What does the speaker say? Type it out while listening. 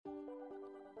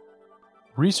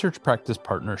Research practice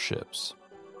partnerships,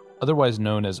 otherwise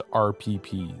known as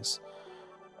RPPs,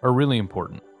 are really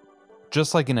important.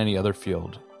 Just like in any other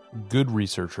field, good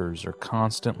researchers are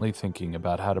constantly thinking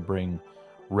about how to bring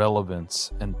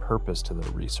relevance and purpose to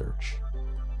their research.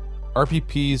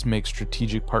 RPPs make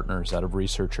strategic partners out of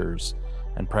researchers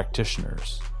and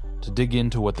practitioners to dig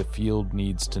into what the field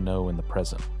needs to know in the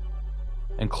present,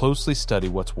 and closely study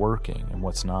what's working and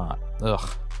what's not.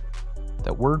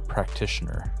 That word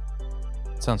practitioner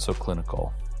sounds so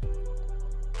clinical.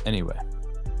 Anyway,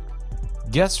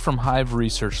 guests from Hive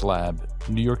Research Lab,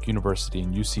 New York University,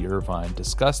 and UC Irvine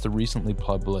discussed the recently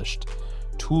published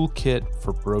Toolkit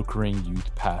for Brokering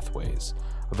Youth Pathways,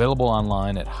 available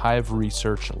online at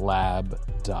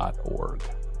hiveresearchlab.org.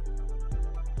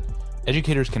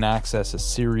 Educators can access a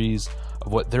series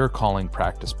of what they're calling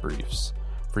practice briefs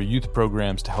for youth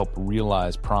programs to help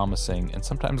realize promising and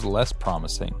sometimes less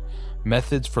promising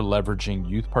methods for leveraging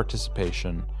youth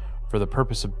participation for the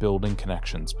purpose of building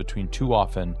connections between too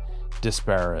often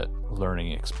disparate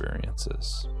learning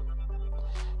experiences.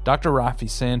 Dr. Rafi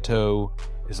Santo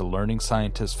is a learning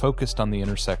scientist focused on the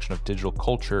intersection of digital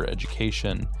culture,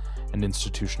 education, and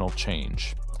institutional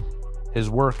change. His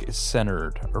work is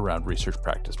centered around research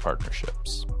practice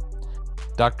partnerships.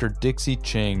 Dr. Dixie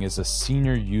Ching is a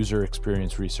senior user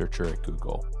experience researcher at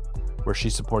Google, where she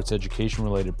supports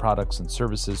education-related products and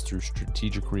services through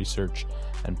strategic research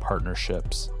and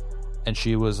partnerships, and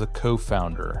she was a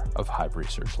co-founder of Hive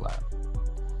Research Lab.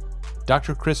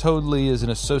 Dr. Chris Hoadley is an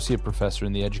associate professor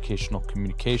in the Educational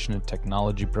Communication and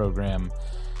Technology program,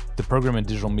 the program in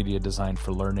Digital Media Design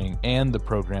for Learning, and the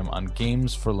program on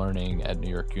Games for Learning at New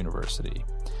York University.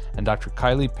 And Dr.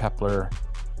 Kylie Pepler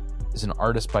is an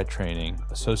artist by training,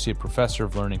 associate professor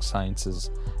of learning sciences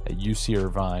at UC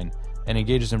Irvine, and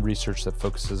engages in research that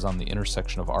focuses on the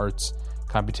intersection of arts,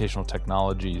 computational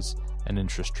technologies, and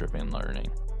interest-driven learning.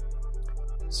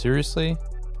 Seriously,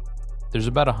 there's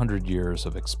about 100 years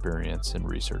of experience in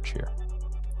research here.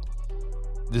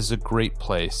 This is a great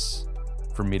place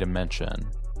for me to mention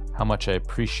how much I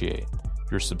appreciate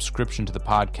your subscription to the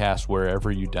podcast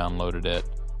wherever you downloaded it.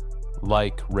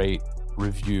 Like, rate,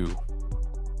 review.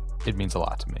 It means a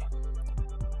lot to me.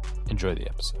 Enjoy the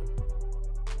episode.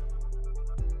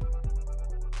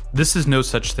 This is No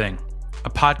Such Thing, a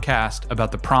podcast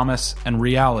about the promise and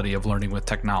reality of learning with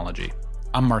technology.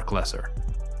 I'm Mark Lesser.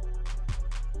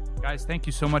 Guys, thank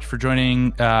you so much for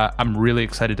joining. I'm really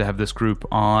excited to have this group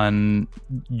on.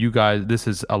 You guys, this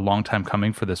is a long time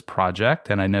coming for this project,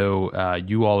 and I know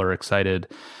you all are excited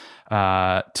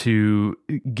to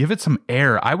give it some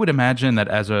air. I would imagine that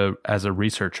as a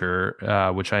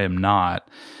researcher, which I am not,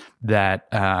 that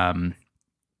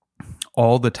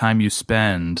all the time you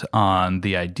spend on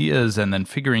the ideas and then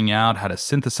figuring out how to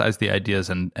synthesize the ideas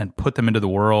and put them into the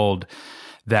world,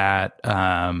 that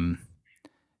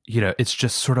it's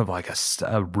just sort of like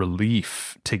a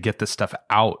relief to get this stuff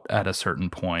out at a certain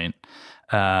point.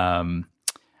 I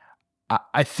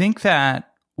think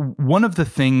that one of the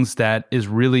things that is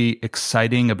really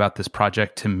exciting about this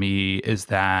project to me is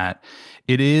that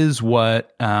it is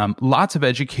what lots of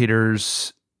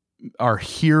educators are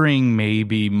hearing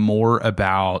maybe more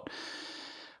about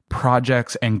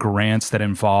projects and grants that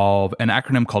involve an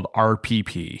acronym called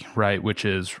RPP, right? Which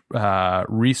is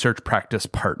Research Practice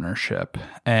Partnership.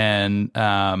 And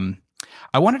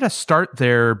I wanted to start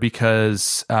there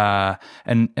because,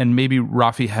 and maybe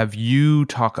Rafi, have you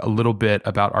talk a little bit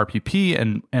about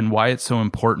RPP and why it's so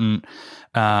important.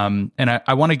 And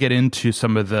I want to get into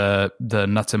some of the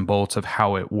nuts and bolts of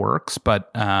how it works,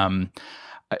 but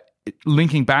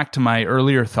linking back to my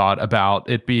earlier thought about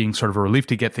it being sort of a relief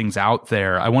to get things out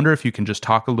there, I wonder if you can just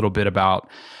talk a little bit about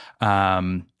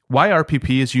why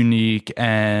RPP is unique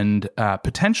and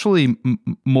potentially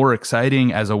more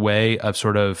exciting as a way of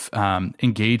sort of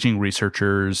engaging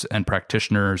researchers and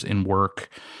practitioners in work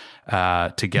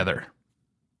together.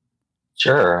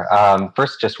 Sure.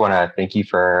 First, just want to thank you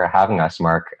for having us,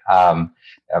 Mark. Of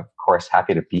course,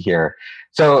 happy to be here.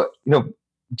 So,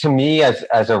 to me,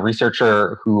 as a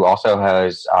researcher who also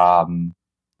has,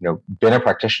 been a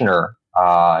practitioner,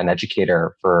 an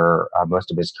educator for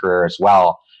most of his career as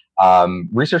well,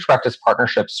 research practice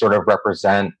partnerships sort of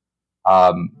represent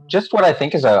just what I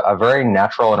think is a very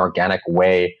natural and organic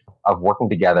way of working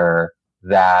together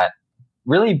that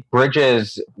really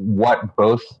bridges what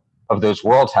both of those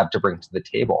worlds have to bring to the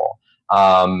table.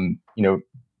 A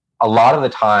lot of the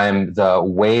time, the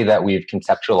way that we've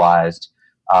conceptualized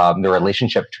the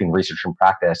relationship between research and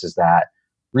practice is that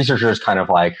researchers kind of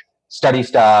like study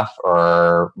stuff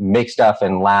or make stuff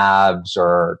in labs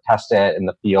or test it in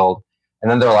the field. And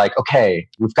then they're like, okay,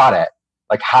 we've got it.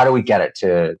 Like, how do we get it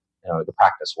to the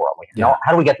practice world. Like,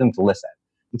 how do we get them to listen?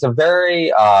 It's a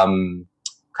very kind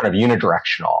of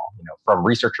unidirectional, from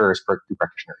researchers to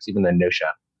practitioners. Even the notion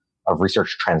of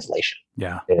research translation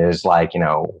is like,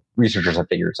 researchers have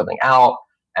figured something out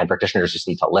and practitioners just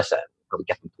need to listen, or we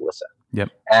get them to listen. Yep.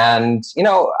 And,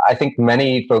 I think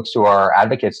many folks who are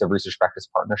advocates of research practice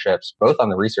partnerships, both on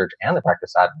the research and the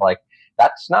practice side, like,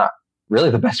 that's not really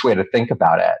the best way to think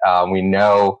about it. We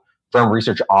know from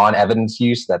research on evidence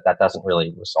use that doesn't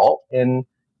really result in,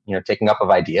 taking up of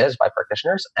ideas by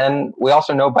practitioners. And we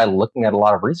also know by looking at a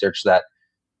lot of research that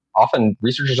often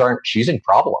researchers aren't choosing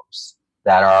problems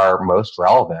that are most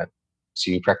relevant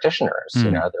to practitioners.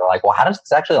 They're like, well, how does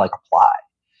this actually apply?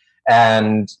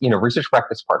 And, research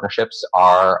practice partnerships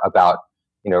are about,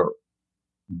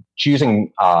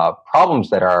 choosing problems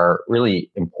that are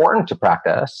really important to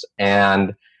practice,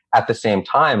 and at the same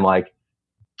time,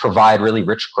 provide really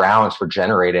rich grounds for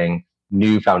generating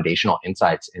new foundational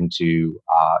insights into,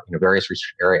 various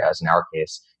research areas. In our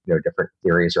case, different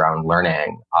theories around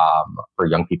learning for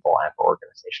young people and for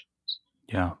organizations.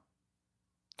 Yeah.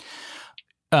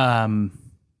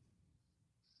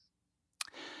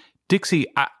 Dixie,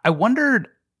 I wondered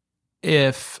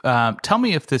if, tell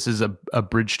me if this is a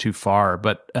bridge too far,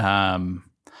 but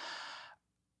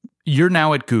you're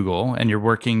now at Google and you're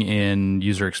working in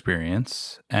user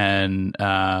experience, and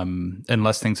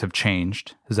unless things have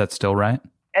changed, is that still right?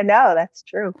 No, that's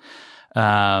true.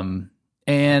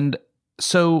 And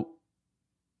so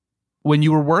when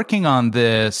you were working on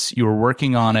this, you were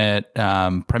working on it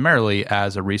primarily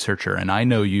as a researcher, and I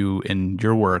know you in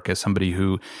your work as somebody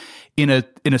who, in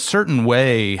a certain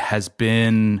way, has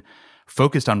been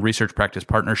focused on research practice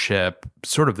partnership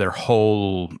sort of their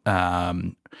whole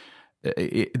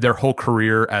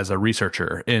career as a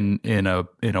researcher in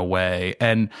a way.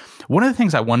 And one of the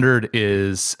things I wondered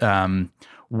is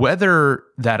whether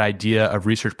that idea of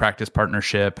research practice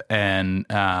partnership and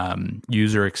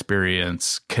user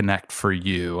experience connect for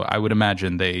you. I would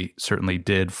imagine they certainly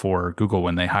did for Google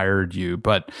when they hired you.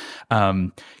 But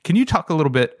can you talk a little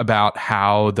bit about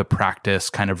how the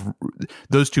practice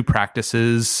those two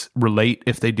practices relate,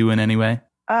 if they do in any way?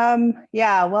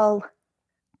 Yeah, well,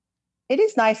 it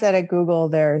is nice that at Google,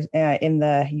 there's in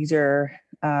the user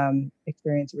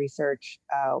experience research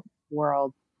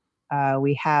world,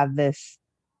 we have this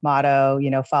motto,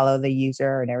 follow the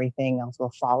user and everything else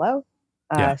will follow.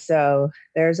 So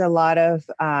there's a lot of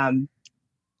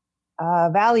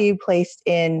value placed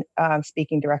in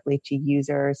speaking directly to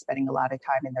users, spending a lot of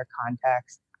time in their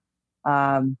context,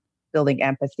 building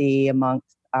empathy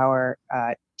amongst our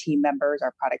team members,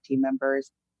 our product team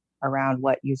members, around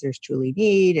what users truly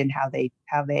need and how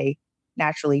they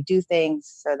naturally do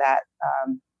things so that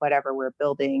whatever we're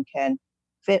building can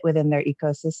fit within their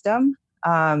ecosystem.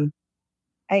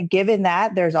 And given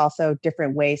that, there's also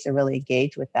different ways to really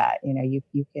engage with that.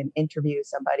 You can interview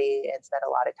somebody and spend a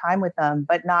lot of time with them,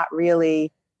 but not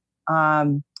really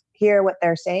hear what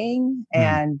they're saying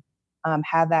and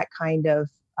have that kind of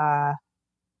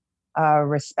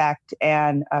respect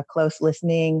and close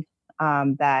listening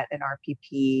that an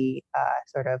RPP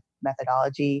sort of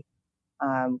methodology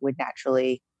would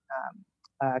naturally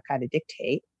kind of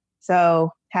dictate.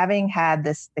 So having had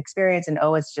this experience and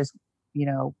always just,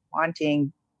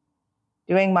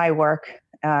 doing my work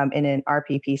in an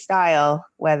RPP style,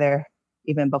 whether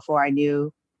even before I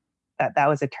knew that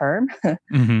was a term,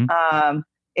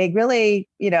 it really,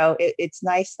 it's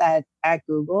nice that at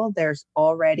Google, there's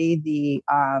already the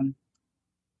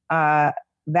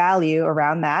value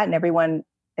around that. And everyone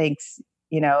thinks,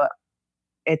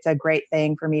 it's a great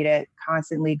thing for me to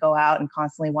constantly go out and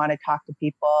constantly want to talk to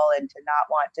people and to not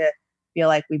want to feel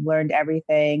like we've learned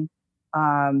everything.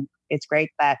 It's great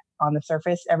that on the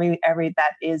surface, every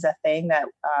that is a thing that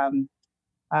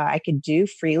I can do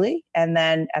freely. And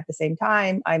then at the same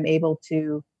time, I'm able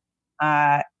to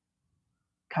kind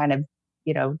of,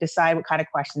 decide what kind of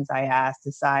questions I ask,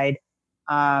 decide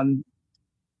when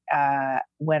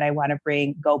I want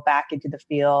to go back into the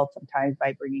field, sometimes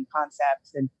by bringing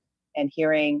concepts and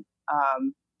hearing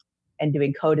and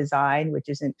doing co-design, which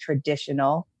isn't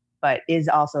traditional, but is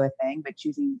also a thing, but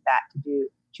choosing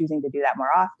to do that more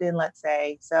often, let's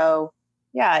say. So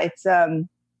yeah, it's, I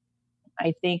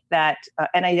think that,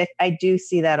 and I do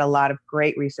see that a lot of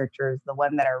great researchers, the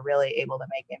one that are really able to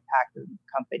make impact in the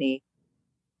company,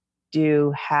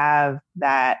 do have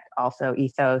that also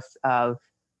ethos of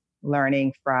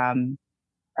learning from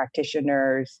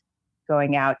practitioners,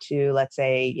 going out to, let's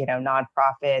say,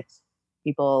 nonprofits,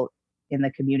 people in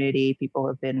the community, people who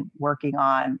have been working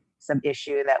on some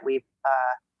issue that we've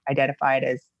identified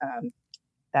as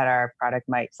that our product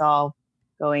might solve,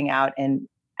 going out and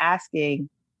asking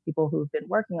people who've been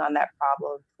working on that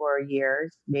problem for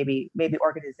years, maybe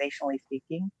organizationally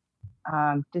speaking,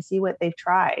 to see what they've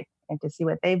tried and to see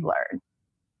what they've learned.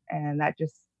 And that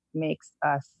just makes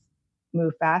us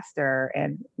move faster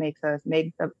and makes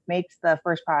the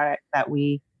first product that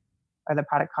we, or the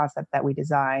product concept that we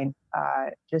design,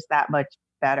 just that much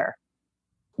better.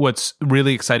 What's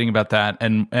really exciting about that,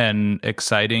 and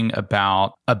exciting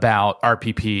about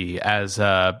RPP as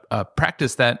a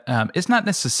practice that is not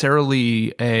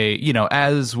necessarily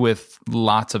as with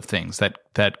lots of things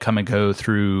that come and go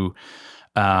through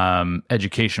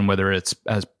education, whether it's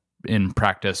as in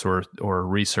practice or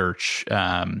research,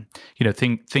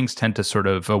 things tend to sort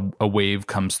of a wave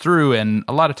comes through, and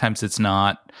a lot of times it's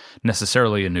not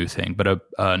necessarily a new thing, but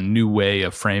a new way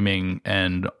of framing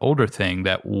an older thing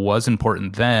that was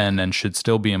important then and should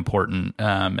still be important.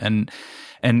 And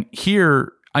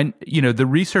here, the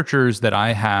researchers that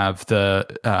I have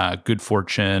the good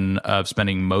fortune of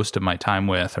spending most of my time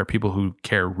with are people who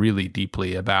care really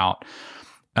deeply about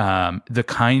the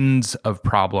kinds of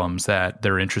problems that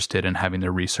they're interested in having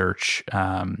their research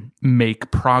make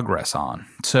progress on.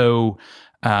 So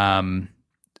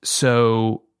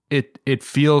it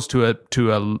feels to a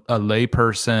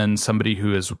layperson, somebody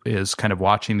who is kind of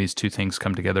watching these two things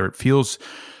come together, it feels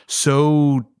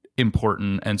so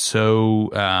important and so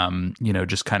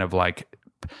just kind of like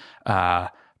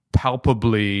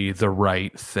palpably the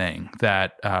right thing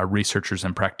that researchers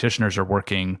and practitioners are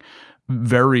working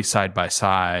very side by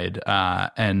side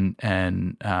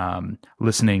and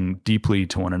listening deeply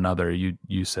to one another.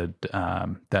 You said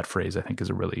that phrase, I think, is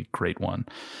a really great one.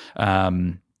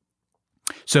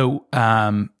 So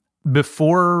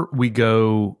before we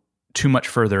go too much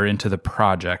further into the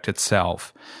project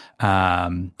itself,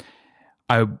 I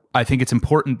think it's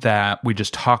important that we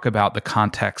just talk about the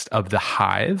context of the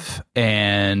Hive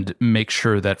and make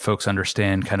sure that folks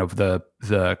understand kind of the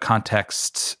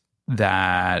context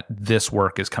that this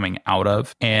work is coming out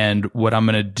of. And what I'm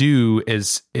going to do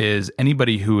is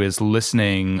anybody who is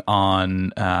listening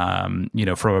on,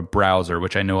 from a browser,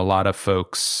 which I know a lot of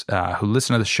folks who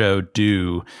listen to the show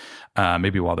do,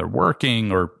 maybe while they're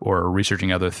working or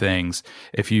researching other things.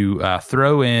 If you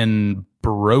throw in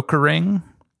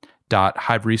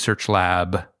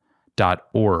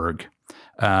brokering.hiveresearchlab.org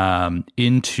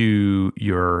into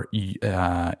your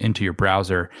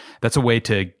browser, that's a way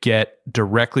to get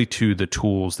directly to the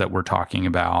tools that we're talking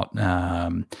about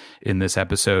in this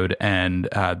episode. And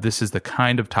this is the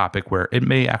kind of topic where it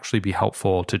may actually be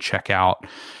helpful to check out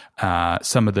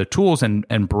some of the tools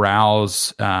and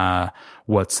browse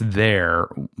what's there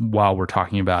while we're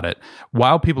talking about it.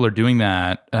 While people are doing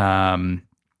that,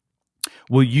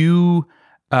 will you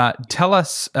tell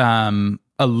us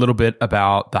a little bit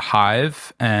about the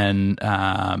Hive and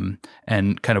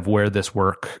kind of where this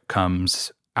work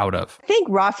comes out of? I think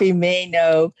Rafi may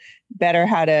know better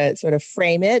how to sort of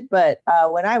frame it, but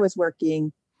when I was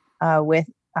working with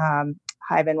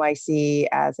Hive NYC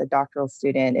as a doctoral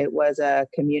student, it was a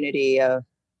community of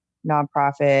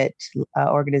nonprofit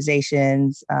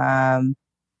organizations,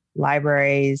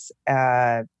 libraries,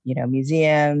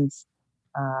 museums,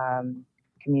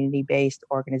 community-based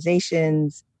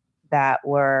organizations that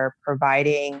were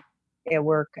providing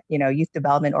youth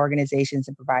development organizations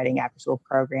and providing after-school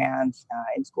programs,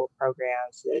 in-school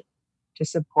programs to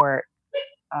support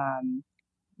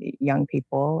young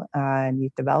people and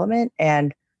youth development.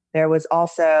 And there was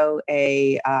also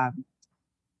I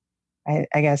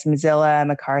guess Mozilla,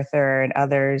 MacArthur, and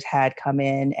others had come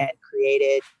in and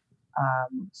created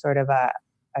sort of a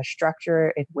structure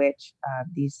in which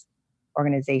these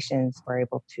organizations were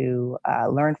able to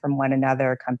learn from one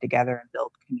another, come together, and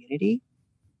build community.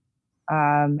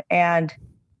 And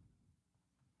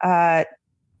I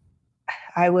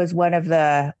was one of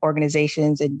the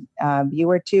organizations, and you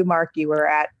were too, Mark. You were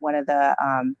at one of the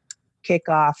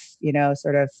kickoff,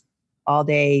 sort of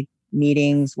all-day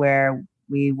meetings where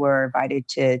we were invited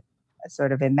to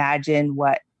sort of imagine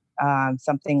what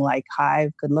something like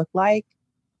Hive could look like.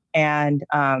 And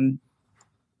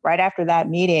right after that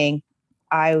meeting,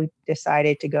 I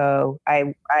decided to go.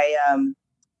 I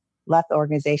left the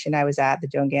organization I was at, the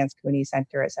Joan Gans Cooney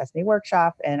Center at Sesame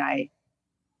Workshop, and I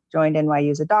joined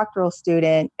NYU as a doctoral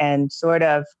student and sort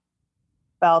of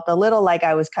felt a little like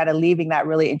I was kind of leaving that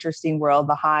really interesting world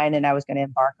behind, and I was going to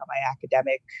embark on my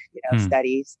academic,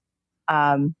 studies.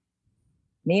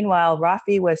 Meanwhile,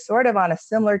 Rafi was sort of on a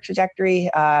similar trajectory. He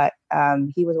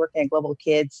was working at Global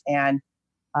Kids, and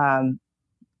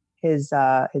his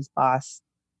boss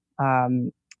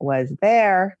was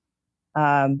there.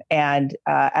 And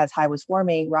as Hive was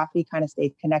forming, Rafi kind of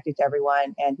stayed connected to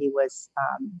everyone, and he was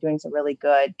doing some really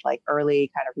good, like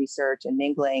early kind of research and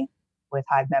mingling with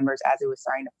Hive members as it was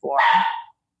starting to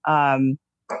form.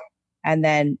 And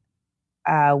then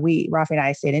Rafi and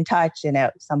I stayed in touch, and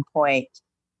at some point,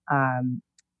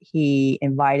 he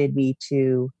invited me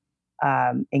to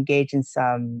engage in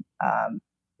some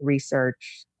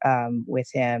research with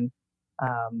him,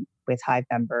 with Hive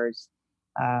members.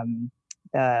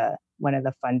 One of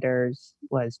the funders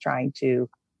was trying to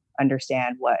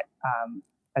understand what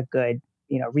a good,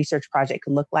 research project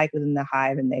could look like within the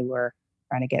Hive, and they were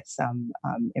trying to get some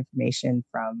information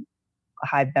from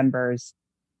Hive members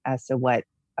as to what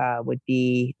would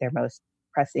be their most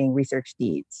pressing research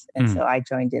needs. And so I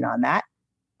joined in on that,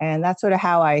 and that's sort of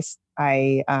how I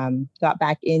got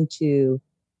back into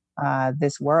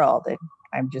this world. And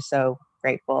I'm just so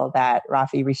grateful that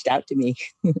Rafi reached out to me.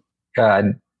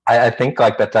 I think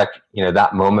like that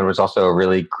moment was also a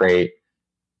really great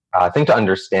thing to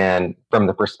understand from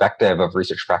the perspective of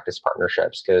research practice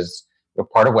partnerships, because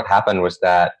part of what happened was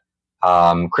that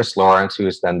Chris Lawrence, who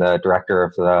is then the director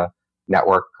of the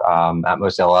network at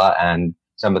Mozilla, and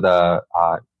some of the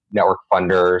network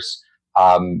funders,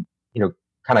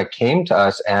 kind of came to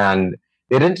us, and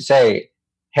they didn't say,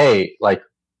 "Hey, like,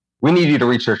 we need you to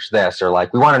research this," or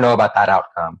like, "We want to know about that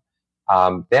outcome."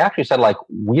 They actually said, like,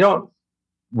 "We don't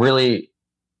really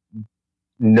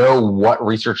know what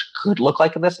research could look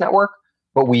like in this network,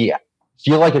 but we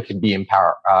feel like it could be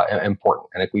important,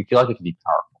 and we feel like it could be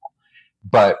powerful.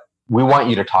 But we want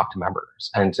you to talk to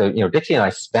members." And so, Dixie and I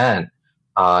spent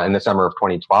in the summer of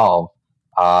 2012,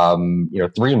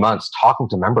 3 months talking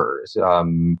to members,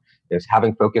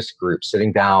 having focus groups,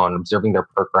 sitting down, observing their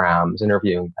programs,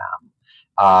 interviewing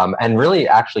them, and really,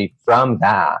 actually, from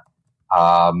that,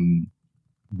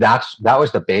 that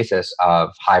was the basis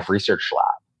of Hive Research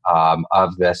Lab,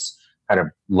 of this kind of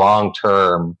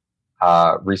long-term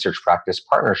research practice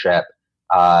partnership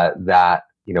that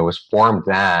was formed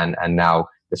then, and now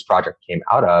this project came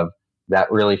out of, that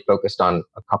really focused on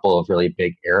a couple of really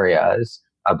big areas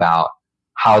about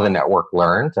how the network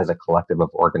learns as a collective of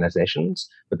organizations,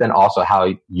 but then also how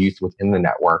youth within the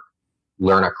network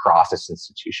learn across its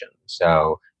institutions.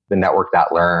 So the network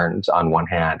that learns on one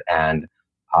hand, and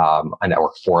a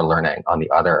network for learning on the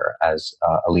other, as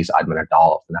Elise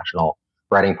Eidman-Adal of the National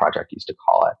Writing Project used to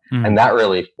call it. And that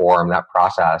really formed, that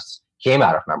process came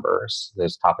out of members.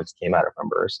 Those topics came out of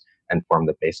members and formed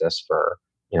the basis for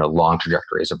long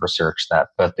trajectories of research that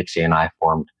both Dixie and I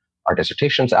formed our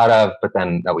dissertations out of, but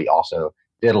then that we also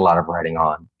did a lot of writing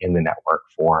on in the network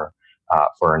for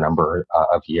a number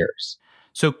of years.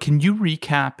 So can you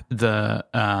recap the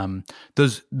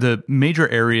major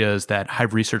areas that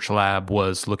Hive Research Lab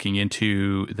was looking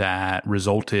into that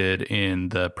resulted in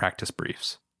the practice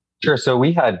briefs? Sure. So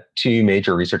we had two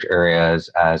major research areas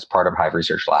as part of Hive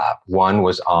Research Lab. One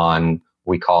was on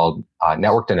what we called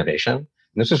networked innovation.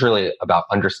 And this was really about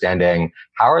understanding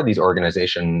how are these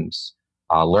organizations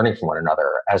learning from one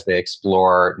another as they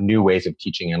explore new ways of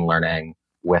teaching and learning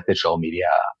with digital media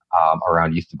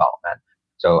around youth development.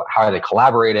 So how are they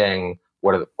collaborating?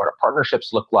 What do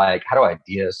partnerships look like? How do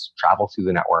ideas travel through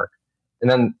the network? And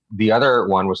then the other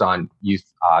one was on youth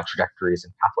trajectories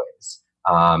and pathways.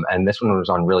 And this one was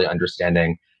on really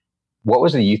understanding what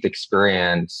was the youth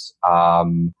experience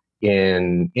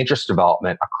in interest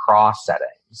development across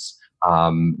settings,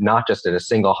 not just at a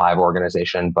single Hive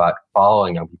organization, but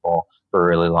following young people for a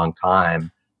really long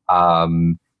time.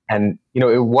 And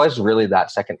it was really that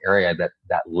second area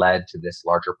that led to this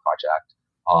larger project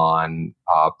on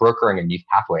brokering and youth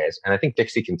pathways. And I think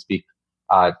Dixie can speak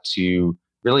to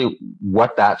really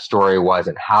what that story was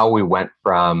and how we went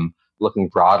from looking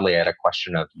broadly at a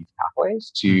question of youth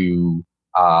pathways to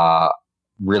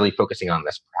really focusing on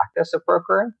this practice of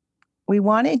brokering. We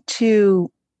wanted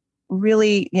to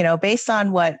really, based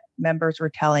on what members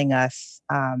were telling us,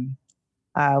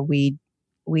 we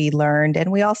learned,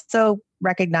 and we also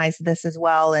recognized this as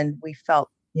well, and we felt,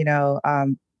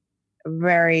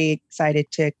 very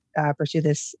excited to pursue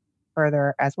this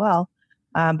further as well.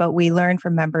 But we learned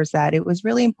from members that it was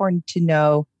really important to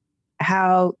know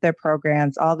how their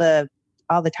programs, all the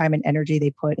time and energy they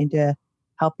put into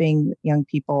helping young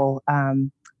people,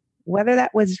 whether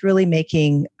that was really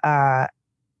making a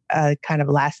kind of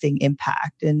lasting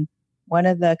impact. And one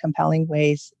of the compelling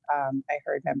ways I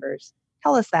heard members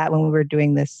tell us that when we were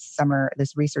doing this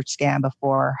research scan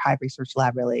before Hive Research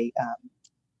Lab really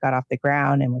got off the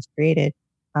ground and was created,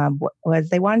 was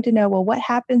they wanted to know, well, what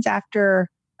happens after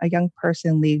a young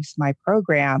person leaves my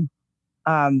program?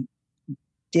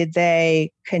 Did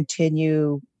they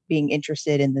continue being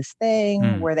interested in this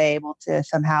thing? Were they able to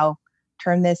somehow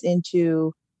turn this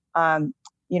into,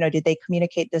 did they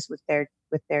communicate this with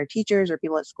their teachers or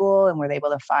people at school? And were they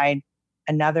able to find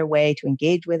another way to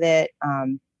engage with it.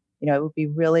 It would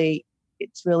be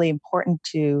it's really important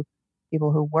to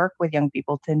people who work with young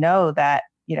people to know that,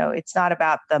 it's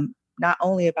not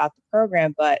only about the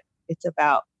program, but it's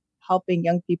about helping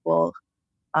young people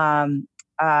find,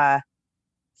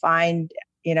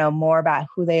 more about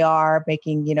who they are,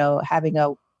 making, having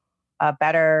a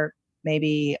better,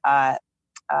 maybe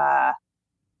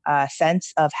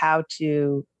sense of how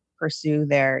to pursue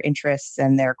their interests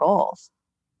and their goals.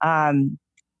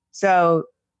 So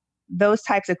those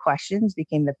types of questions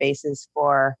became the basis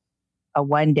for a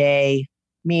one-day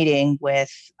meeting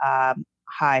with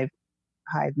Hive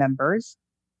members.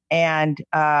 And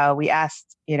we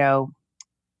asked,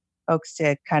 folks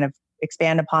to kind of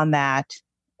expand upon that.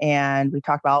 And we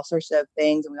talked about all sorts of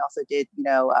things. And we also did,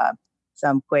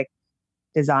 some quick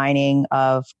designing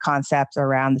of concepts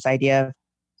around this idea of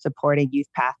supporting youth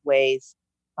pathways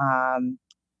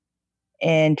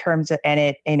in terms of,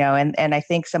 and I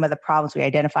think some of the problems we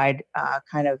identified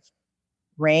kind of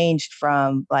ranged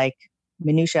from like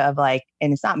minutia of like,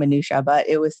 and it's not minutia, but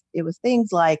it was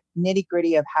things like nitty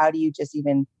gritty of how do you just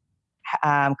even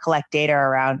collect data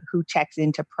around who checks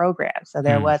into programs. So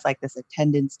there was like this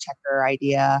attendance checker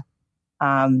idea.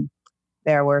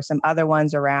 There were some other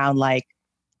ones around like,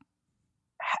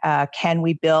 can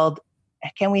we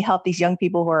help these young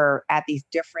people who are at these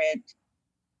different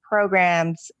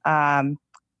programs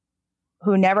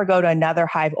who never go to another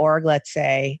Hive org, let's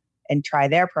say, and try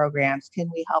their programs? Can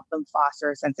we help them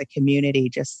foster a sense of community,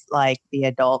 just like the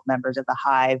adult members of the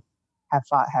Hive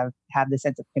have the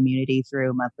sense of community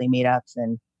through monthly meetups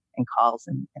and calls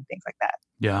and things like that.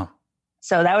 Yeah.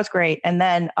 So that was great. And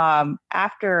then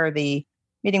after the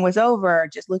meeting was over,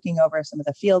 just looking over some of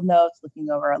the field notes, looking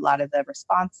over a lot of the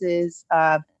responses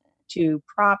to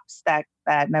prompts that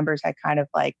members had kind of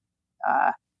like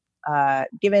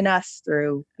given us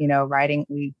through, writing.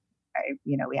 We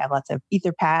have lots of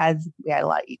Etherpads. We had a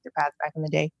lot of Etherpads back in the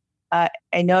day.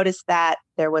 I noticed that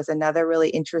there was another really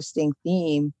interesting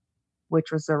theme, which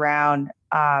was around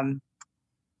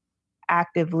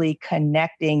actively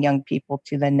connecting young people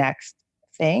to the next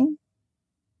thing,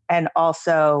 and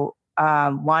also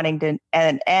wanting to,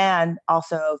 and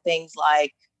also things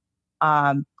like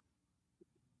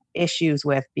issues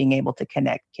with being able to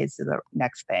connect kids to the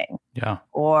next thing. Yeah.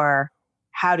 Or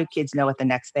how do kids know what the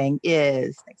next thing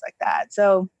is? Things like that.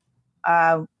 So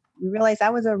we realized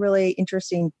that was a really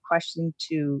interesting question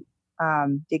to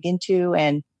dig into,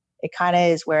 and it kind of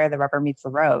is where the rubber meets the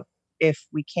road. If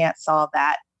we can't solve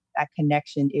that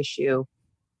connection issue,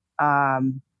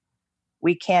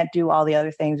 we can't do all the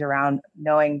other things around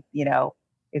knowing,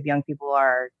 if young people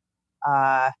are,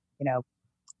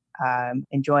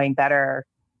 enjoying better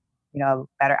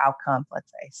outcomes,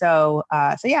 let's say. So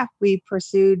yeah, we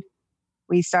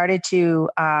started to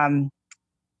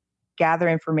gather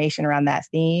information around that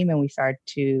theme, and we started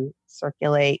to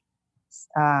circulate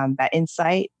that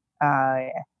insight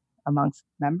amongst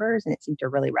members, and it seemed to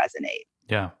really resonate.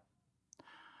 Yeah.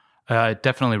 It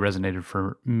definitely resonated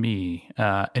for me.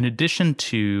 In addition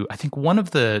to, I think one of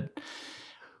the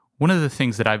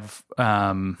things that I've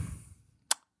kind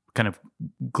of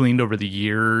gleaned over the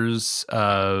years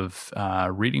of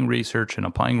reading research and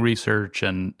applying research,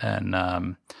 and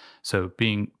so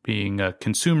being a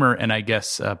consumer, and I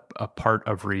guess a part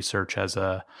of research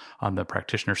on the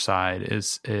practitioner side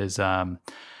is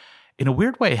in a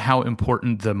weird way how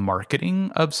important the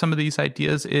marketing of some of these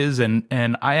ideas is, and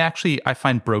I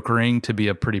find brokering to be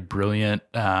a pretty brilliant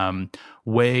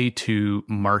way to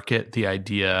market the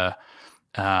idea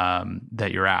that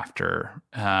you're after.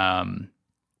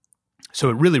 So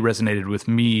it really resonated with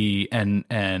me, and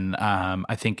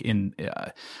I think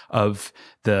of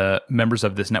the members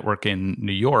of this network in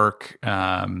New York,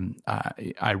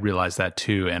 I realized that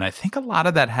too, and I think a lot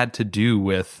of that had to do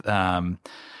with the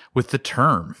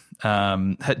term.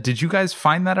 Did you guys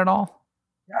find that at all?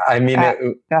 I mean,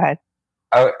 go ahead.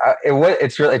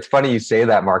 It's funny you say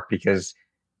that, Mark, because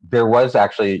there was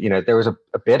actually, there was a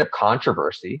bit of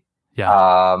controversy,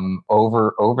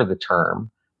 over the term.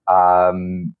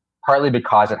 Partly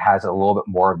because it has a little bit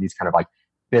more of these kind of like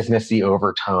businessy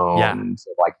overtones,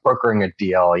 of like brokering a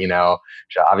deal,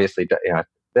 which obviously,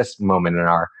 this moment in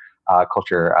our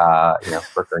culture,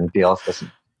 brokering deals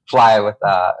doesn't fly with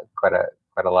quite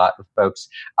a lot of folks.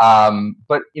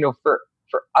 But for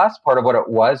us, part of what it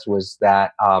was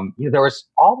that there was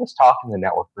all this talk in the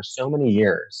network for so many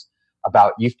years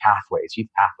about youth pathways,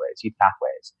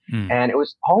 and it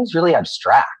was always really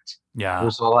abstract. Yeah. It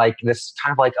was like this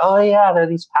kind of like, oh yeah, there are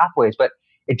these pathways, but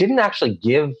it didn't actually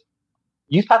give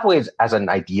youth pathways as an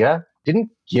idea, didn't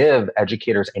give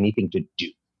educators anything to do.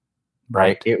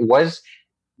 Right. It was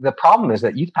the problem is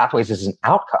that youth pathways is an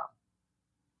outcome.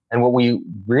 And what we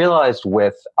realized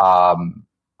with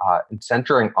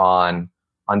centering on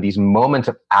these moments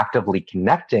of actively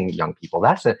connecting young people,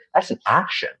 that's an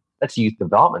action. That's youth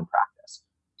development practice.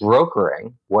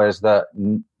 Brokering was the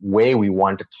way we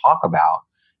wanted to talk about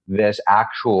this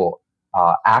actual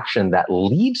action that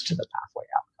leads to the pathway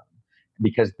outcome,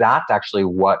 because that's actually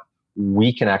what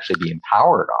we can actually be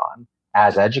empowered on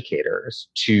as educators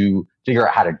to figure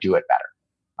out how to do it better.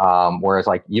 Whereas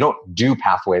like you don't do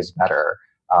pathways better,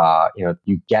 you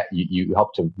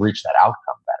help to reach that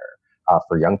outcome better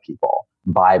for young people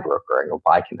by brokering or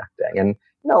by connecting. And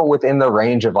within the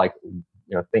range of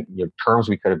terms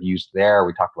we could have used there,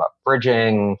 we talked about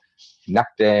bridging,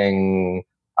 connecting.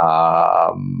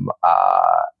 I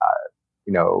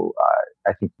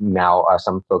think now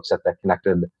some folks at the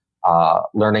Connected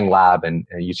Learning Lab and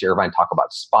UC Irvine talk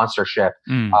about sponsorship.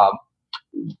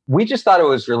 We just thought it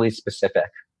was really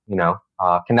specific.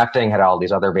 Connecting had all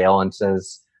these other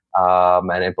valences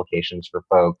and implications for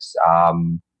folks.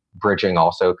 Bridging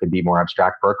also could be more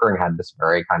abstract. Brokering had this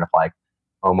very kind of like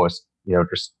almost,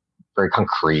 just very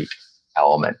concrete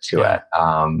element to it.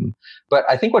 But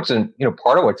I think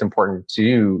part of what's important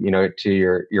to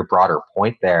your broader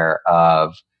point there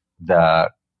of the,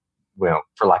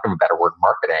 for lack of a better word,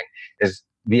 marketing, is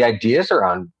the ideas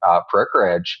around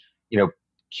brokerage,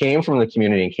 came from the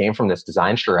community and came from this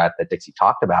design charrette that Dixie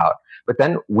talked about. But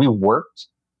then we worked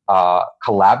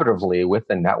collaboratively with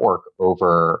the network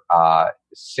over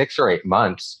 6 or 8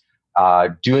 months,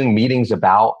 doing meetings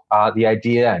about the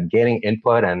idea and getting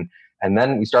input. And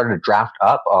then we started to draft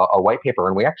up a white paper.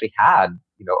 And we actually had,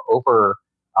 over,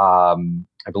 I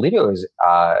believe it was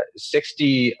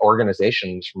 60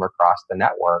 organizations from across the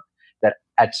network that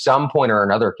at some point or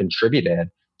another contributed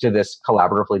to this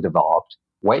collaboratively developed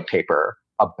white paper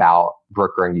about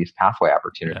brokering youth pathway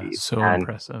opportunities. Yeah, so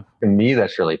impressive. To me,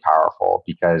 that's really powerful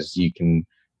because you can,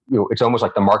 it's almost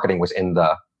like the marketing was in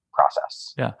the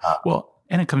process. Yeah.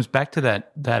 And it comes back to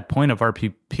that point of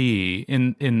RPP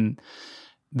in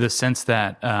the sense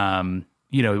that,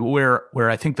 where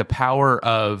I think the power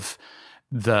of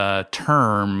the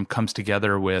term comes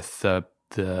together with the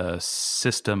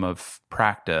system of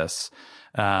practice,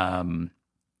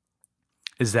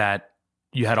 is that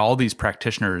you had all these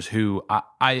practitioners who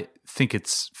I think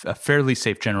it's a fairly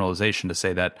safe generalization to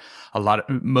say that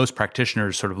most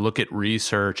practitioners sort of look at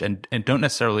research and don't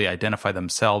necessarily identify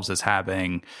themselves as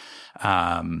having,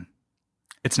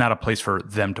 it's not a place for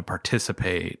them to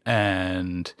participate,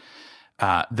 and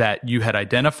that you had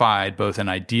identified both an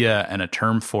idea and a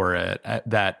term for it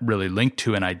that really linked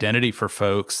to an identity for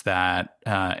folks that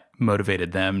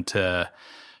motivated them to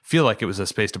feel like it was a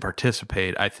space to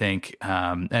participate, I think.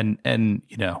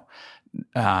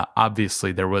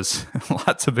 Obviously there was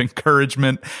lots of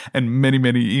encouragement and many,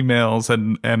 many emails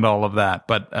and all of that.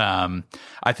 But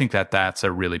I think that's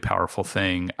a really powerful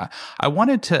thing. I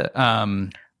wanted to...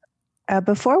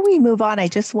 before we move on, I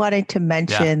just wanted to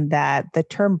mention that the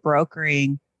term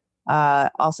brokering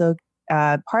also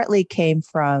partly came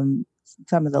from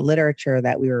some of the literature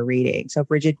that we were reading. So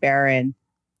Bridget Barron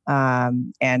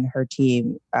and her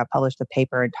team published a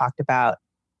paper and talked about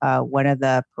one of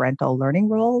the parental learning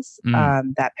roles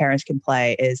that parents can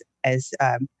play is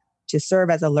to serve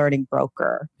as a learning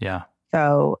broker. Yeah.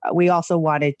 So we also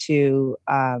wanted to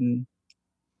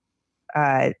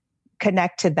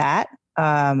connect to that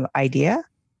idea.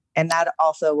 And that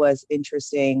also was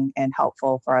interesting and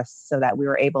helpful for us so that we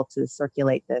were able to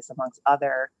circulate this amongst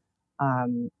other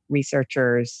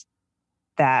researchers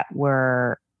that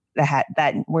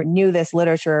knew this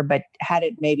literature, but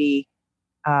hadn't maybe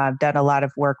done a lot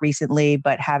of work recently,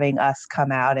 but having us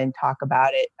come out and talk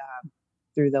about it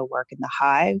through the work in the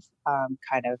Hive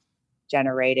kind of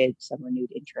generated some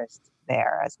renewed interest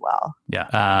there as well.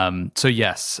 Yeah. So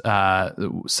yes,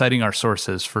 citing our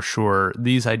sources for sure,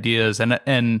 these ideas,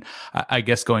 and I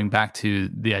guess going back to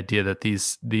the idea that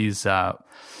these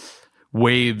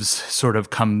waves sort of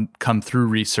come through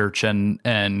research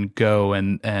and go,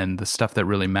 and the stuff that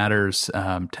really matters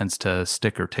tends to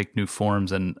stick or take new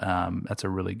forms, and that's a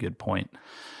really good point.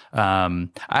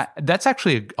 That's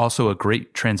actually also a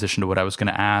great transition to what I was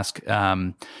going to ask.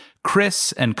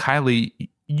 Chris and Kylie,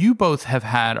 you both have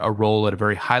had a role at a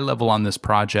very high level on this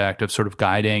project of sort of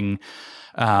guiding,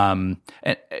 and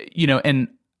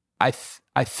I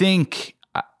think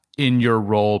in your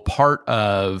role, part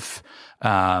of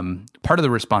the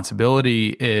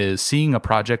responsibility is seeing a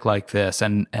project like this,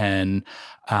 and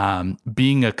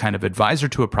being a kind of advisor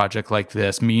to a project like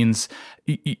this means,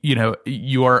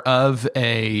 you are of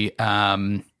a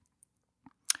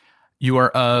You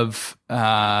are of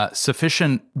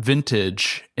sufficient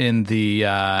vintage in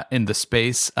the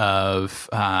space of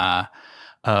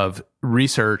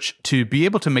research to be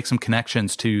able to make some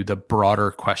connections to the broader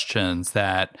questions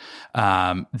that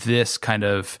this kind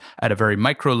of at a very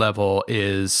micro level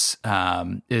is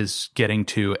getting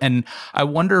to. And I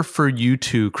wonder for you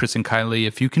two, Chris and Kylie,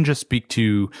 if you can just speak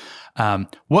to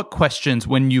what questions,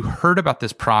 when you heard about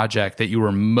this project, that you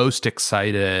were most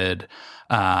excited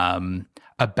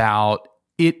about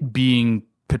it being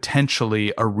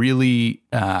potentially a really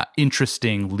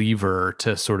interesting lever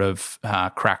to sort of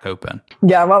crack open?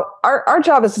 Yeah, well, our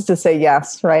job is just to say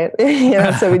yes, right?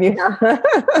 So when you have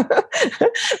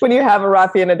when you have a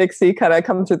Rafi and a Dixie kind of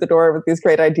come through the door with these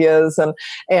great ideas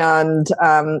and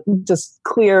just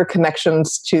clear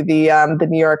connections to the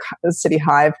New York City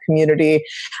Hive community,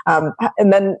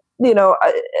 and then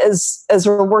as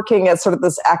we're working at sort of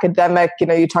this academic,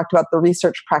 you talked about the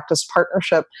research practice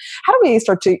partnership. How do we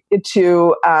start to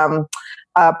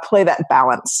play that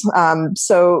balance?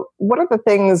 So what are the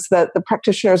things that the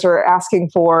practitioners are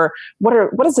asking for?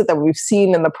 What is it that we've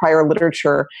seen in the prior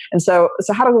literature? And so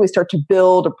how do we start to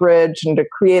build a bridge and to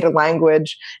create a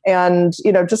language? And,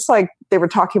 just like they were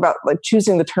talking about, like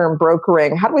choosing the term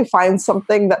brokering, how do we find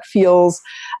something that feels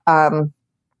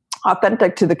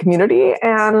authentic to the community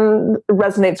and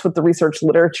resonates with the research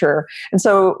literature? And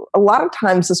so a lot of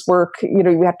times this work,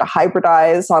 we have to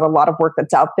hybridize on a lot of work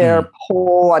that's out there,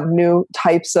 pull on new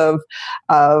types of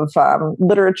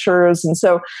literatures. And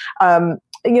so,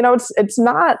 it's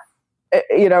not,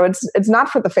 it's not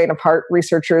for the faint of heart,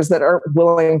 researchers that are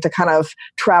willing to kind of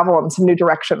travel in some new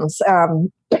directions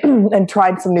and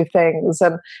try some new things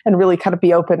and really kind of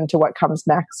be open to what comes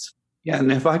next. Yeah,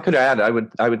 and if I could add, I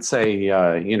would say,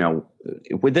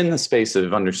 within the space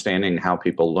of understanding how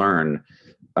people learn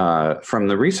from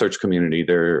the research community,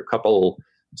 there are a couple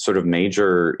sort of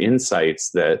major insights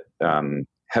that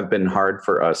have been hard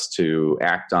for us to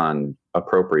act on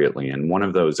appropriately. And one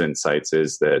of those insights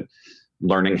is that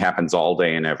learning happens all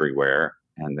day and everywhere,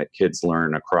 and that kids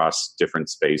learn across different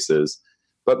spaces.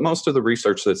 But most of the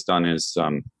research that's done is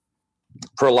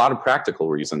for a lot of practical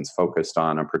reasons, focused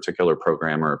on a particular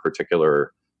program or a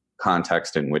particular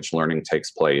context in which learning takes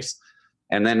place.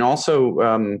 And then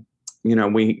also,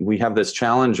 we have this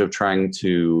challenge of trying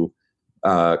to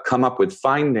come up with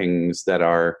findings that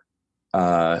are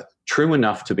true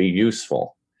enough to be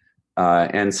useful.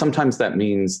 And sometimes that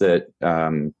means that,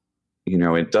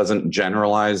 it doesn't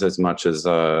generalize as much as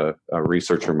a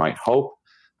researcher might hope.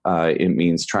 It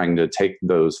means trying to take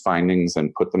those findings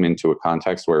and put them into a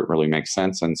context where it really makes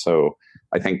sense. And so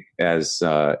I think as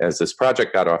this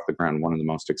project got off the ground, one of the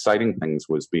most exciting things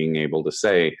was being able to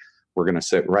say, we're going to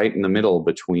sit right in the middle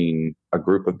between a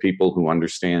group of people who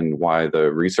understand why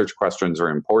the research questions are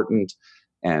important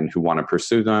and who want to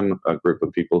pursue them, a group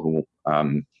of people who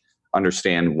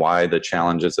understand why the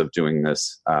challenges of doing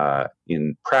this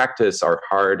in practice are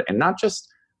hard, and not just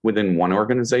within one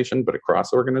organization, but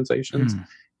across organizations.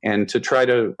 And to try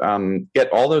to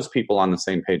get all those people on the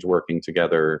same page working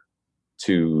together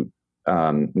to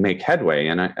make headway.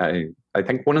 And I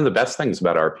think one of the best things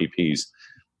about RPPs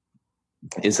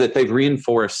is that they've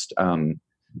reinforced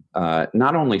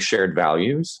not only shared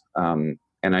values, and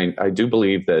I do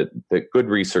believe that good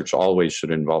research always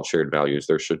should involve shared values.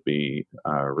 There should be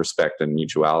respect and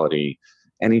mutuality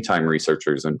anytime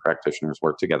researchers and practitioners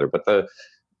work together. But the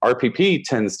RPP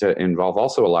tends to involve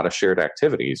also a lot of shared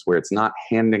activities where it's not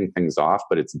handing things off,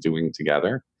 but it's doing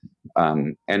together.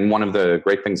 And one of the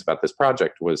great things about this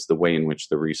project was the way in which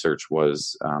the research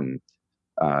was,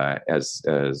 as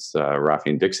Rafi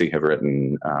and Dixie have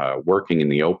written, working in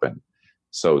the open,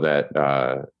 so that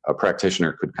a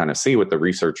practitioner could kind of see what the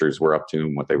researchers were up to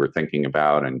and what they were thinking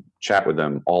about, and chat with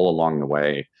them all along the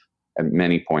way at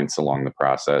many points along the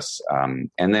process,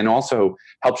 and then also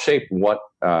help shape what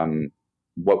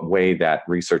way that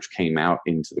research came out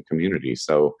into the community.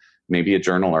 So maybe a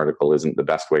journal article isn't the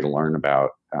best way to learn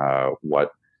about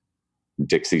what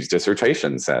Dixie's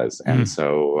dissertation says. And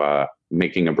so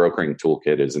making a brokering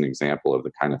toolkit is an example of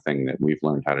the kind of thing that we've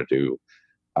learned how to do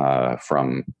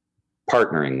from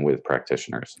partnering with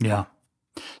practitioners. Yeah.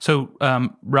 So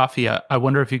Rafi, I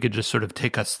wonder if you could just sort of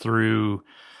take us through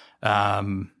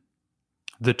the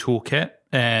toolkit.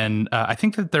 And I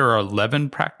think that there are 11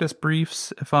 practice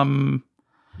briefs, if I'm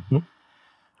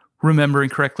remembering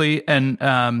correctly. And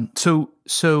so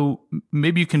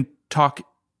maybe you can talk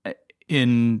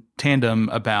in tandem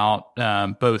about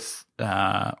both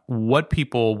what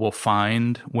people will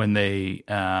find when they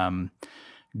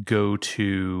go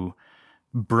to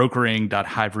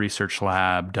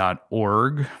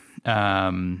brokering.hiveresearchlab.org,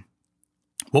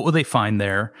 What will they find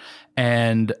there?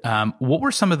 And what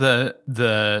were some of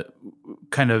the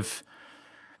kind of,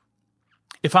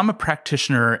 if I'm a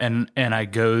practitioner and I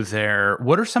go there,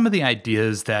 what are some of the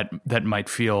ideas that might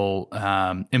feel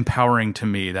empowering to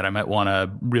me that I might want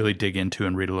to really dig into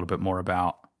and read a little bit more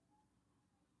about?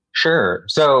 Sure.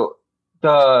 So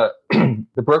the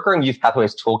the Brokering Youth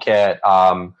Pathways Toolkit,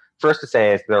 first to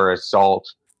say, is the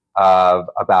result of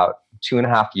about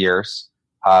 2.5 years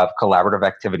of collaborative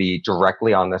activity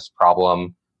directly on this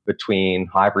problem between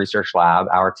Hive Research Lab,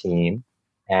 our team,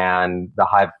 and the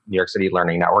Hive New York City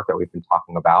Learning Network that we've been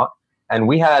talking about. And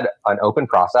we had an open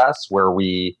process where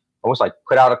we almost like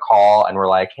put out a call and we're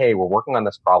like, hey, we're working on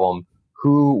this problem.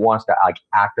 Who wants to like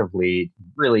actively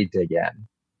really dig in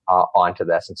onto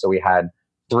this? And so we had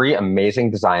 3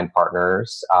 amazing design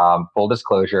partners. Full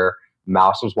disclosure,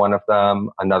 Mouse was one of them.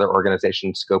 Another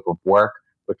organization, Scope of Work,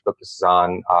 which focuses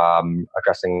on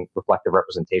addressing reflective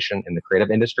representation in the creative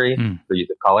industry for youth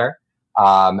of color.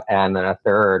 And then a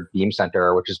third, Beam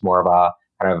Center, which is more of a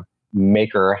kind of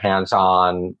maker,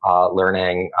 hands-on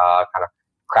learning, kind of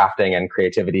crafting and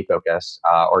creativity focused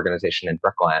organization in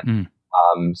Brooklyn.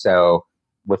 So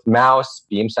with Mouse,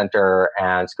 Beam Center,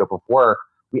 and Scope of Work,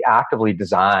 we actively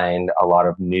designed a lot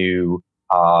of new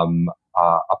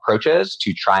approaches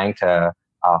to trying to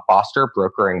foster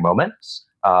brokering moments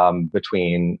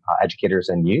between educators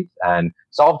and youth and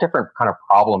solve different kind of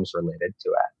problems related to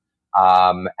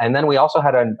it. And then we also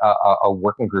had a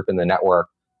working group in the network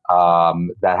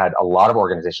that had a lot of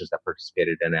organizations that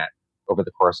participated in it over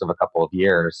the course of a couple of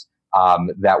years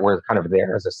that were kind of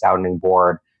there as a sounding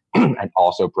board and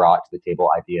also brought to the table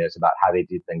ideas about how they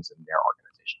do things in their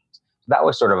organizations. So that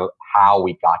was sort of how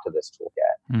we got to this toolkit.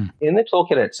 In the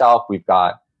toolkit itself, we've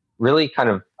got really kind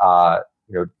of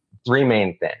 3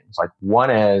 main things. Like one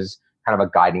is kind of a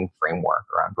guiding framework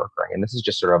around brokering, and this is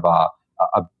just sort of a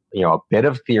bit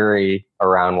of theory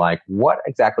around like what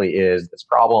exactly is this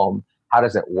problem, how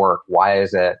does it work, why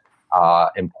is it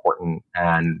important,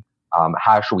 and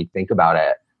how should we think about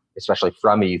it, especially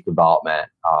from a youth development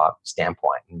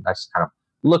standpoint. And that's kind of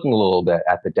looking a little bit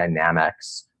at the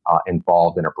dynamics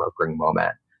involved in a brokering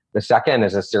moment. The second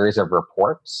is a series of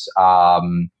reports.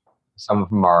 Some of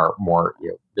them are more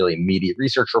really meaty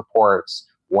research reports.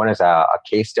 One is a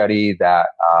case study that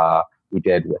we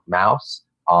did with Mouse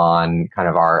on kind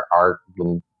of our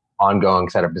little ongoing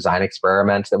set of design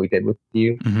experiments that we did with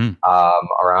you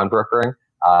around brokering.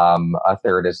 A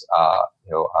third is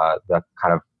the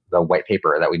kind of the white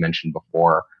paper that we mentioned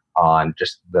before on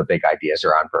just the big ideas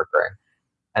around brokering.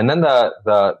 And then a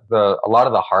lot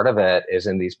of the heart of it is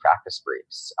in these practice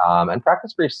briefs. And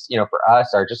practice briefs, for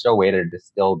us are just a way to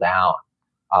distill down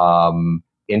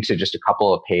into just a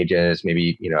couple of pages,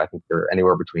 maybe, I think they're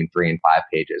anywhere between 3 and 5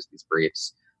 pages, these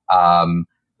briefs. One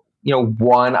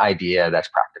idea that's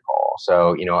practical.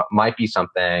 So, it might be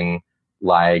something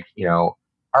like, all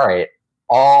right,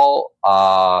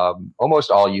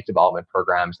 almost all youth development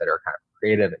programs that are kind of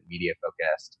creative and media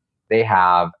focused, they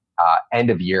have end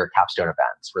of year capstone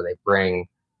events where they bring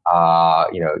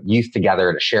youth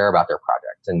together to share about their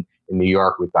projects. And in New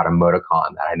York, we've got a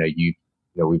MotoCon that I know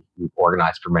we've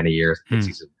organized for many years.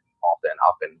 Pixies have been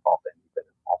involved in, you've been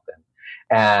involved in.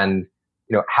 And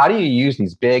how do you use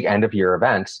these big end of year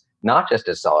events not just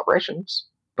as celebrations,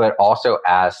 but also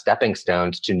as stepping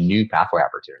stones to new pathway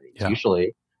opportunities? Yeah.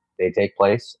 Usually, they take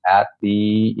place at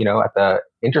the at the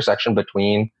intersection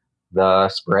between the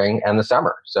spring and the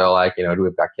summer. So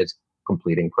we've got kids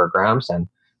completing programs and,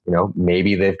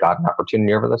 maybe they've got an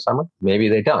opportunity over the summer, maybe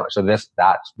they don't. So that's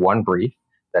one brief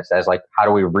that says how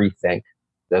do we rethink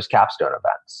those capstone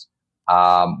events?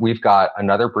 We've got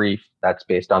another brief that's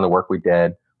based on the work we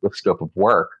did with Scope of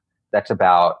Work. That's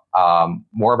about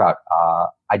more about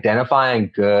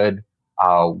identifying good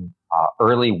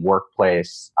early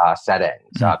workplace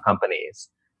settings, companies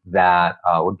that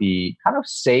would be kind of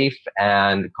safe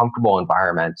and comfortable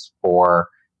environments for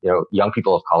young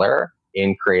people of color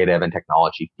in creative and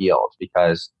technology fields.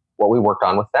 Because what we worked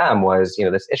on with them was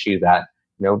this issue that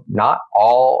not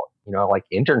all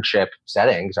internship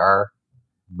settings are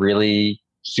really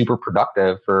super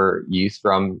productive for youth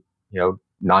from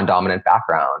non-dominant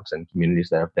backgrounds and communities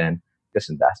that have been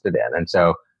disinvested in. And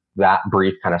so that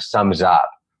brief kind of sums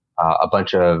up a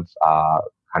bunch of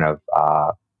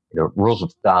rules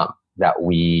of thumb that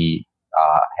we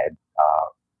had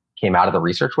came out of the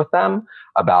research with them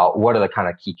about what are the kind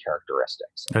of key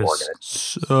characteristics of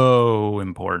organizations. So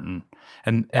important.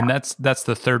 And that's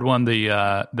the third one.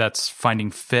 That's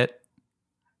finding fit.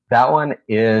 That one's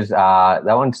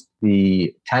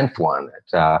the 10th one.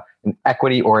 It's an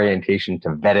equity orientation to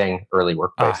vetting early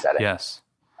workplace settings. Yes.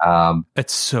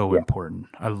 It's so important.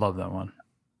 I love that one.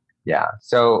 Yeah.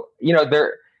 So,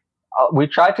 we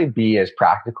try to be as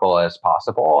practical as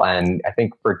possible. And I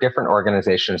think for different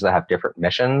organizations that have different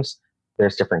missions,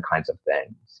 there's different kinds of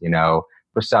things.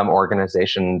 For some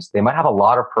organizations, they might have a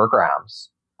lot of programs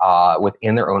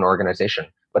within their own organization,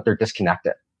 but they're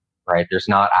disconnected, right? There's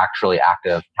not actually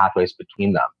active pathways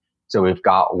between them. So we've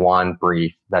got one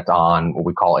brief that's on what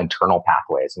we call internal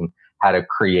pathways and how to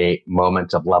create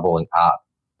moments of leveling up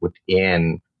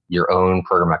within your own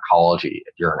program ecology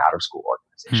if you're an out-of-school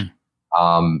organization.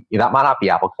 That might not be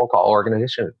applicable to all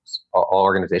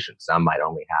organizations. Some might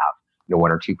only have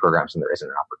one or two programs, and there isn't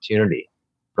an opportunity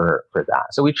for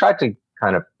that. So we tried to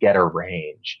kind of get a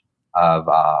range of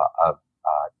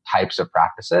types of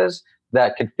practices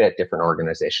that could fit different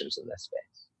organizations in this space.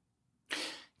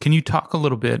 Can you talk a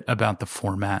little bit about the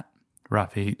format,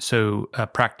 Rafi? So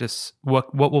practice,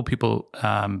 what will people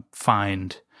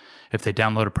find if they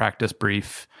download a practice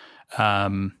brief? Are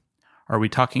we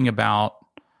talking about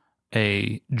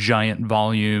a giant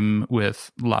volume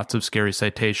with lots of scary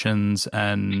citations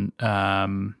and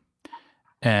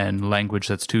language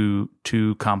that's too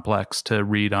complex to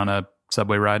read on a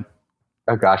subway ride?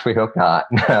 Oh gosh, we hope not.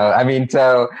 No, I mean,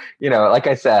 so, like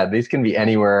I said, these can be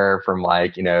anywhere from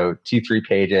 2-3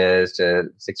 pages to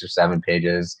 6 or 7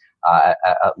 pages at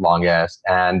longest.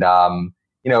 And,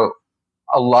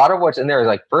 a lot of what's in there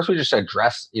is first we just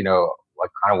address, kind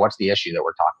of what's the issue that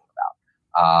we're talking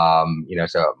about.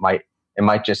 So it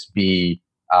might just be,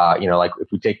 if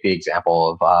we take the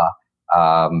example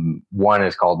of, one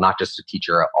is called Not Just a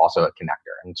Teacher, Also a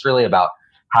Connector. And it's really about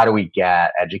how do we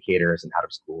get educators and out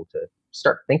of school to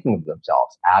start thinking of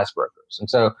themselves as brokers. And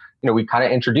so, we kind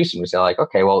of introduce them. We say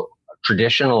okay, well,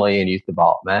 traditionally in youth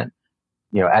development,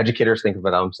 educators think of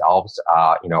themselves,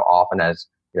 often as,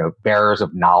 bearers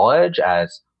of knowledge,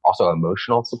 as also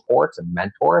emotional supports and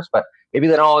mentors, but maybe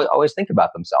they don't always think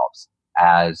about themselves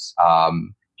as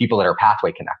people that are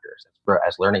pathway connectors,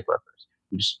 as learning brokers.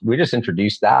 We just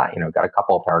introduced that, got a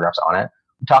couple of paragraphs on it.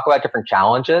 We talk about different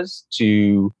challenges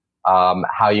to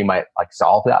how you might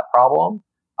solve that problem.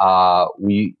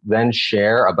 We then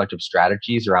share a bunch of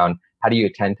strategies around how do you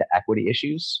attend to equity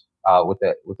issues with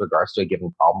regards to a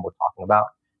given problem we're talking about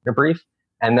in a brief.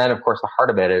 And then, of course, the heart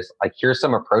of it is here's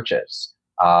some approaches.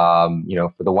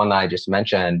 For the one that I just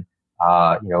mentioned,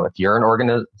 if you're an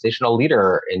organizational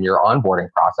leader in your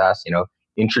onboarding process,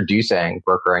 introducing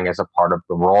brokering as a part of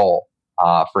the role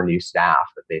for new staff,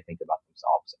 that they think about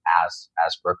themselves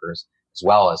as brokers as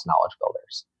well as knowledge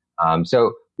builders.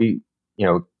 So we,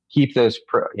 keep those,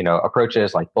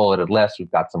 approaches like bulleted lists. We've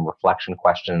got some reflection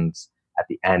questions at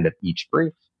the end of each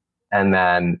brief. And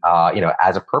then,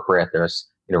 as appropriate, there's,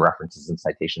 references and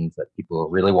citations that people who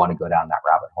really want to go down that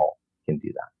rabbit hole can do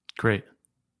that. Great.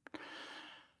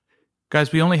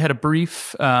 Guys, we only had a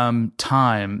brief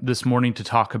time this morning to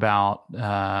talk about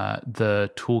the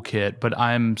toolkit, but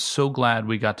I'm so glad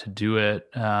we got to do it.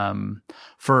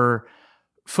 For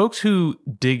folks who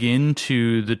dig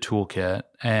into the toolkit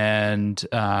and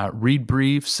read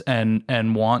briefs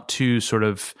and want to sort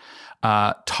of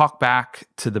talk back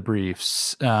to the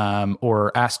briefs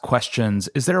or ask questions,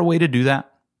 is there a way to do that?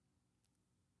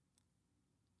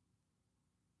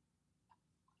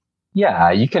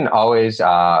 Yeah, you can always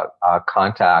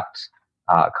contact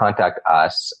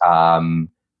us.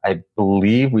 I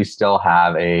believe we still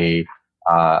have a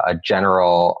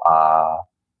general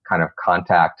kind of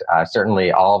contact.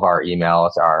 Certainly, all of our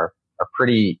emails are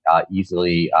pretty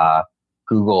easily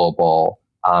Googleable.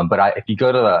 But if you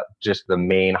go to just the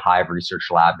main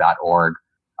hiveresearchlab.org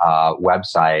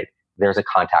website, there's a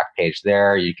contact page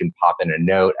there. You can pop in a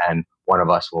note, and one of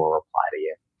us will reply to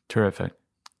you. Terrific.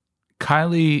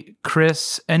 Kylie,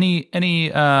 Chris, anything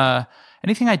I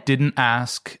didn't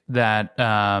ask that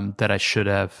I should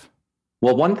have?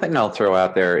 Well, one thing I'll throw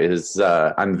out there is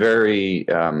I'm very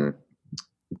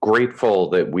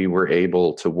grateful that we were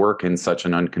able to work in such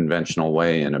an unconventional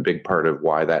way, and a big part of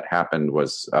why that happened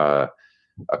was a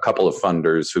couple of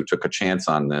funders who took a chance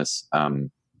on this.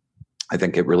 I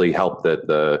think it really helped that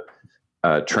the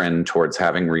trend towards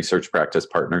having research practice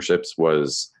partnerships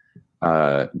was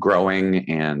growing,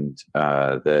 and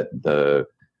that the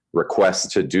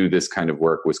request to do this kind of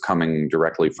work was coming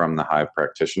directly from the Hive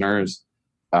practitioners.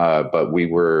 But we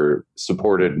were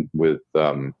supported with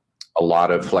a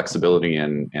lot of flexibility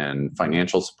and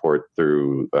financial support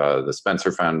through the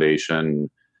Spencer Foundation,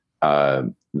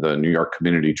 the New York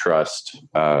Community Trust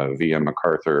via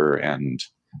MacArthur, and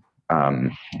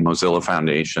Mozilla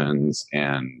Foundations,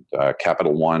 and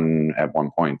Capital One at one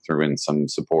point threw in some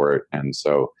support. And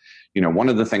so, one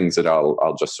of the things that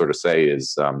I'll just sort of say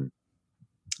is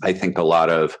I think a lot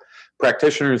of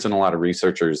practitioners and a lot of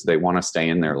researchers, they want to stay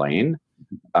in their lane.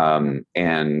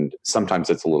 And sometimes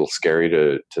it's a little scary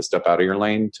to step out of your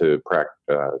lane, to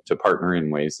partner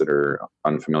in ways that are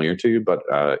unfamiliar to you, but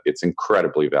it's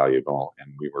incredibly valuable.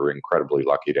 And we were incredibly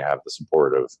lucky to have the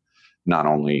support of not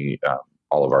only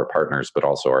all of our partners, but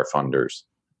also our funders.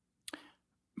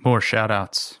 More shout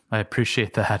outs. I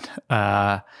appreciate that.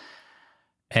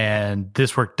 And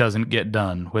this work doesn't get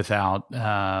done without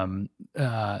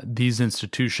these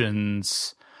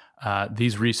institutions,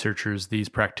 these researchers, these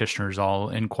practitioners, all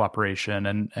in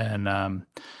cooperation.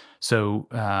 So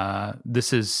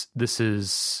this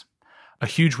is a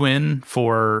huge win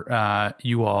for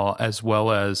you all, as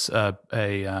well as a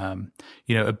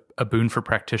boon for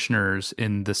practitioners,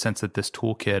 in the sense that this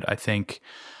toolkit, I think,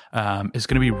 is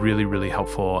going to be really, really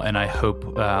helpful, and I hope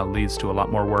leads to a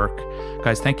lot more work.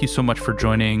 Guys, thank you so much for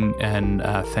joining, and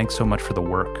thanks so much for the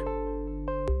work.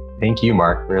 Thank you,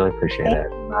 Mark. Really appreciate it.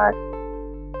 Thank you, Mark.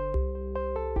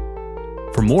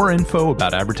 For more info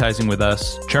about advertising with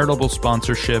us, charitable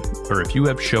sponsorship, or if you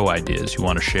have show ideas you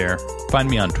want to share, find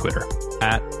me on Twitter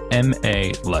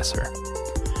 @MALesser.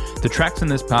 The tracks in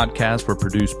this podcast were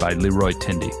produced by Leroy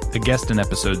Tindy, a guest in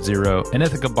episode 0, an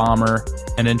Ithaca bomber,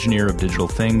 an engineer of digital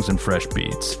things and fresh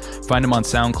beats. Find him on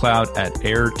SoundCloud at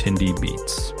Air Tindy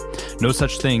Beats. No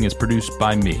Such Thing is produced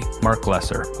by me, Mark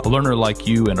Lesser, a learner like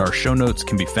you, and our show notes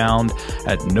can be found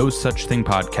at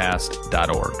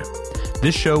nosuchthingpodcast.org.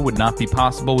 This show would not be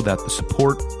possible without the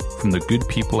support from the good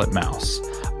people at Mouse,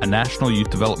 a national youth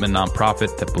development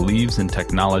nonprofit that believes in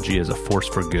technology as a force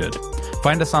for good.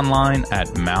 Find us online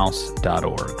at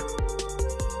mouse.org.